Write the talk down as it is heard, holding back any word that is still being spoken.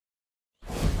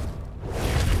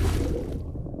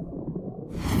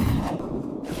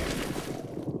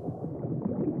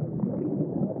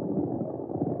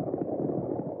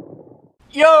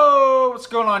Yo, what's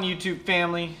going on YouTube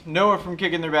family? Noah from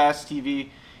Kicking Their Bass TV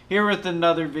here with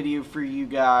another video for you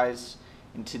guys.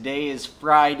 And today is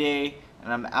Friday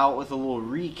and I'm out with a little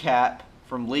recap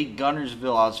from Lake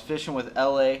Guntersville. I was fishing with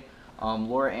LA,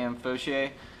 Laura Ann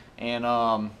Fauché,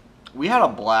 and we had a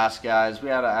blast, guys. We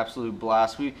had an absolute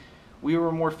blast. We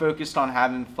were more focused on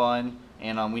having fun,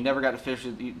 and we never got to fish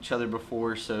with each other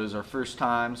before, so it was our first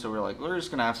time, so we're like, we're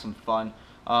just gonna have some fun.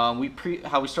 How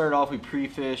we started off, we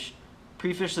pre-fished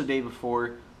the day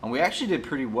before, and we actually did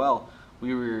pretty well.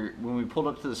 When we pulled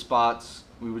up to the spots,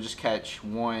 we would just catch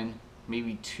one,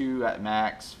 maybe two at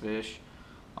max fish.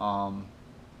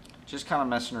 Just kind of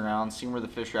messing around, seeing where the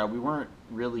fish are at. We weren't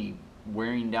really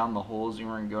wearing down the holes. We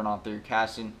weren't going out there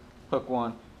casting, hook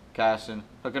one, casting,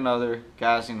 hook another,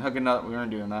 casting, hook another. We weren't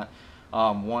doing that.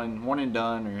 One and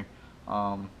done,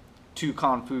 or two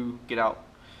confu, get out.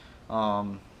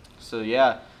 So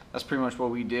yeah, that's pretty much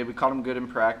what we did. We caught them good in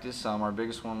practice. Our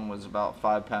biggest one was about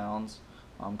 5 pounds.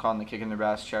 Caught in the Kicking Their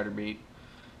Bass chatterbait.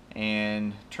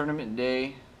 And tournament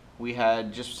day, we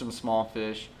had just some small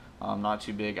fish, not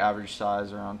too big, average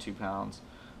size, around 2 pounds.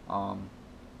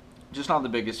 Just not the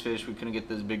biggest fish. We couldn't get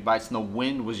those big bites, and the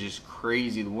wind was just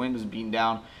crazy. The wind was beating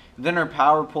down. And then our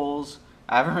power poles,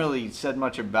 I haven't really said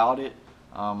much about it.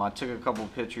 I took a couple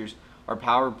of pictures. Our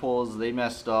power poles, they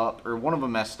messed up, or one of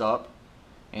them messed up.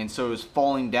 And so it was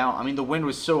falling down. I mean, the wind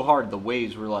was so hard, the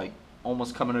waves were like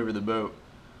almost coming over the boat.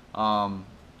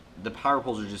 The power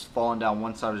poles were just falling down.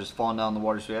 One side was just falling down in the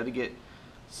water, so we had to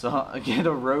get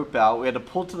a rope out. We had to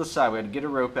pull to the side. We had to get a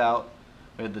rope out.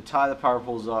 We had to tie the power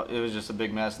poles up. It was just a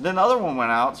big mess. Then the other one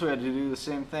went out, so we had to do the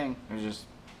same thing. It was just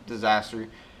disaster.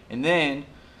 And then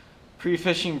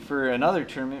pre-fishing for another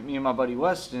tournament, me and my buddy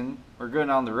Weston were going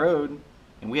down the road,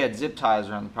 and we had zip ties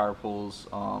around the power poles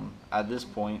at this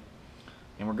point.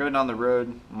 And we're going down the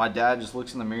road. My dad just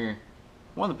looks in the mirror.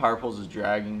 One of the power poles is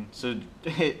dragging. So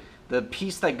the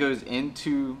piece that goes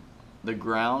into the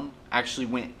ground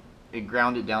actually it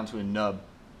grounded down to a nub.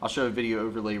 I'll show a video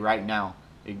overlay right now.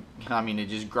 It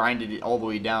just grinded it all the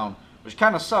way down, which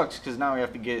kind of sucks because now we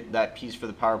have to get that piece for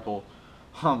the power pole.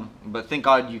 But thank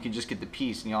God you can just get the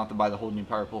piece and you don't have to buy the whole new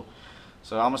power pole.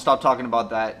 So I'm going to stop talking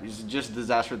about that. It was just a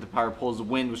disaster with the power poles. The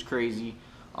wind was crazy.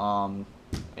 But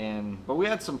we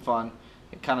had some fun.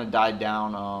 It kind of died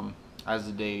down as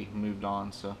the day moved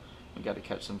on, so we got to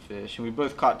catch some fish. And we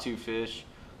both caught 2 fish.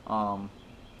 We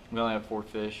only have 4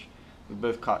 fish. We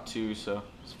both caught 2, so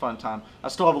it's a fun time. I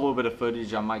still have a little bit of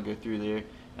footage. I might go through there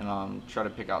and try to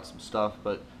pick out some stuff,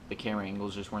 but the camera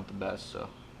angles just weren't the best. So,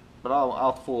 but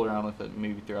I'll fool around with it and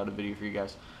maybe throw out a video for you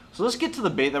guys. So let's get to the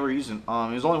bait that we're using. It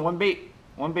was only one bait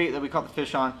that we caught the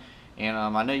fish on, and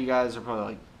I know you guys are probably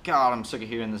like, God, I'm sick of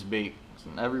hearing this bait.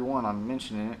 And every one I'm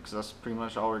mentioning it because that's pretty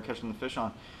much all we're catching the fish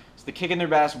on. It's the Kicking Their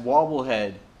Bass Wobble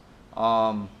head.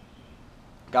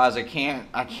 Guys, I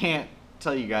can't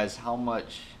tell you guys how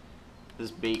much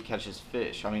this bait catches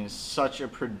fish. I mean, it's such a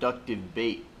productive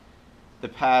bait. The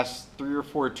past 3 or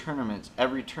 4 tournaments,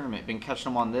 every tournament, been catching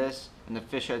them on this and the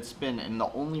fish head spin. And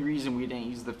the only reason we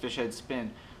didn't use the fish head spin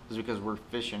was because we're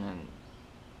fishing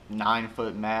in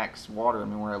 9-foot max water. I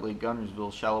mean, we're at Lake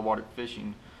Guntersville, shallow water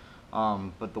fishing.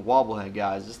 But the wobble head,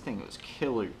 guys, this thing was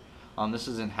killer. This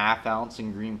is in 1/2 ounce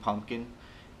in green pumpkin,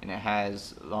 and it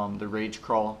has the Rage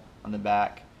Craw on the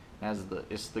back.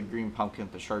 It's the green pumpkin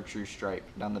with the chartreuse stripe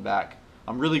down the back.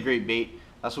 Really great bait.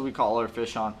 That's what we caught all our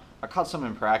fish on. I caught some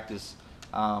in practice.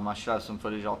 I should have some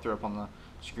footage I'll throw up on the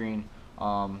screen.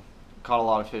 Caught a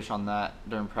lot of fish on that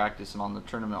during practice, and on the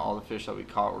tournament, all the fish that we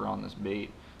caught were on this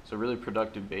bait. So really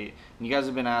productive bait. And you guys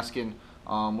have been asking,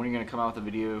 when are you going to come out with a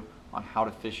video on how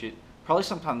to fish it? Probably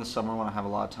sometime this summer when I have a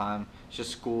lot of time. It's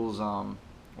just school's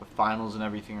with finals and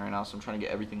everything right now, so I'm trying to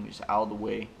get everything just out of the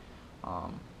way,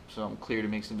 so I'm clear to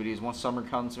make some videos. Once summer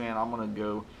comes, man, I'm gonna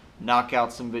go knock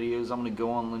out some videos. I'm gonna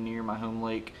go on Lanier, my home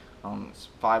lake. It's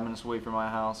 5 minutes away from my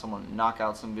house. I'm gonna knock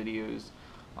out some videos,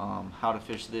 how to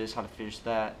fish this, how to fish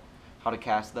that, how to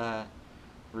cast that,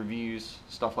 reviews,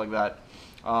 stuff like that.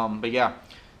 But yeah.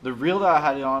 The reel that I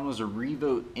had it on was a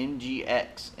Revote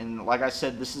MGX, and like I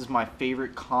said, this is my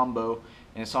favorite combo,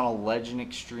 and it's on a Legend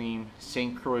Extreme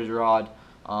St. Croix rod.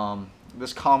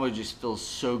 This combo just feels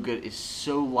so good. It's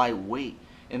so lightweight,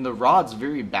 and the rod's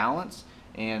very balanced,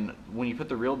 and when you put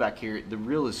the reel back here, the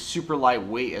reel is super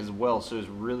lightweight as well, so it's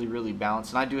really, really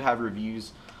balanced. And I do have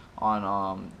reviews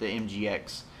on the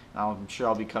MGX. I'm sure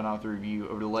I'll be coming out with a review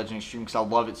over the Legend Extreme because I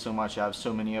love it so much. I have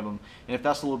so many of them. And if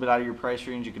that's a little bit out of your price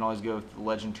range, you can always go with the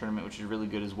Legend Tournament, which is really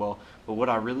good as well. But what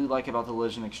I really like about the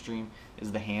Legend Extreme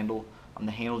is the handle.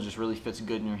 The handle just really fits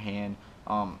good in your hand.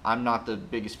 I'm not the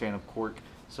biggest fan of cork,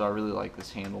 so I really like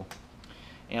this handle.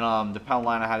 And the pound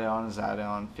line I had it on is I had it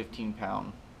on 15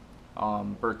 pound.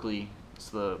 Berkeley, it's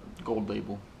the gold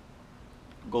label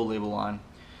line.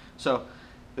 So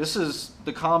this is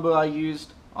the combo I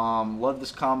used. Love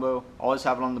this combo. Always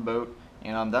have it on the boat.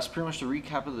 And that's pretty much the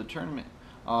recap of the tournament.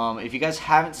 If you guys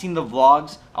haven't seen the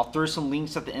vlogs, I'll throw some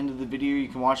links at the end of the video. You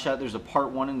can watch that. There's a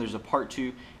part 1 and there's a part 2.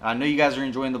 And I know you guys are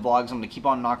enjoying the vlogs. I'm going to keep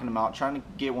on knocking them out, trying to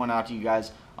get one out to you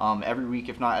guys every week,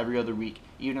 if not every other week.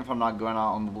 Even if I'm not going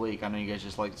out on the lake, I know you guys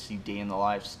just like to see day in the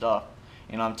life stuff.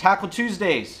 And Tackle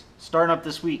Tuesdays, starting up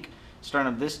this week.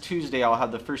 Starting up this Tuesday, I'll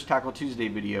have the first Tackle Tuesday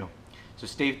video. So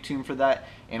stay tuned for that.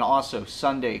 And also,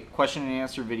 Sunday, question and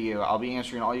answer video. I'll be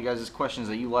answering all you guys' questions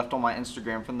that you left on my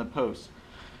Instagram from the post.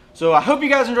 So I hope you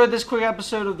guys enjoyed this quick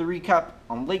episode of the recap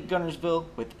on Lake Guntersville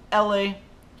with LA.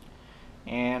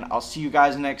 And I'll see you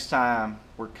guys next time.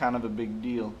 We're kind of a big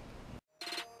deal.